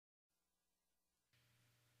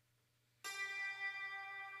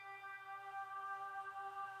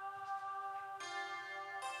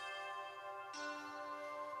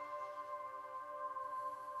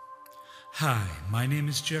Hi, my name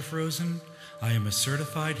is Jeff Rosen. I am a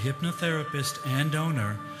certified hypnotherapist and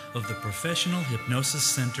owner of the Professional Hypnosis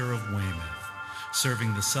Center of Weymouth,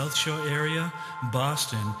 serving the South Shore area,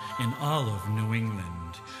 Boston, and all of New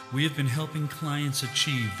England. We have been helping clients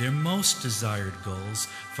achieve their most desired goals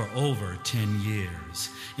for over 10 years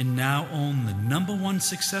and now own the #1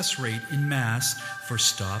 success rate in Mass for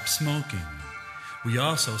stop smoking. We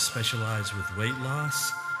also specialize with weight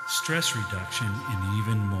loss, stress reduction, and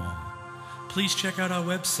even more. Please check out our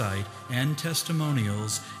website and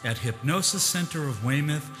testimonials at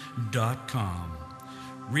hypnosiscenterofweymouth.com.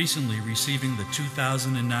 Recently receiving the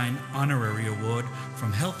 2009 Honorary Award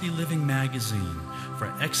from Healthy Living Magazine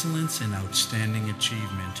for excellence and outstanding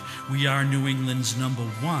achievement, we are New England's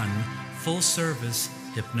 #1 full-service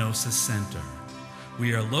hypnosis center.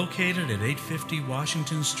 We are located at 850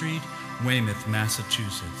 Washington Street, Weymouth,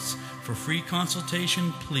 Massachusetts. For free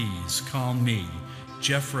consultation, please call me,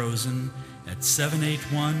 Jeff Rosen, at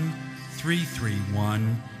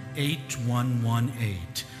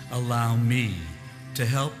 781-331-8118. Allow me to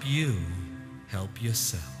help you help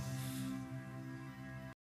yourself.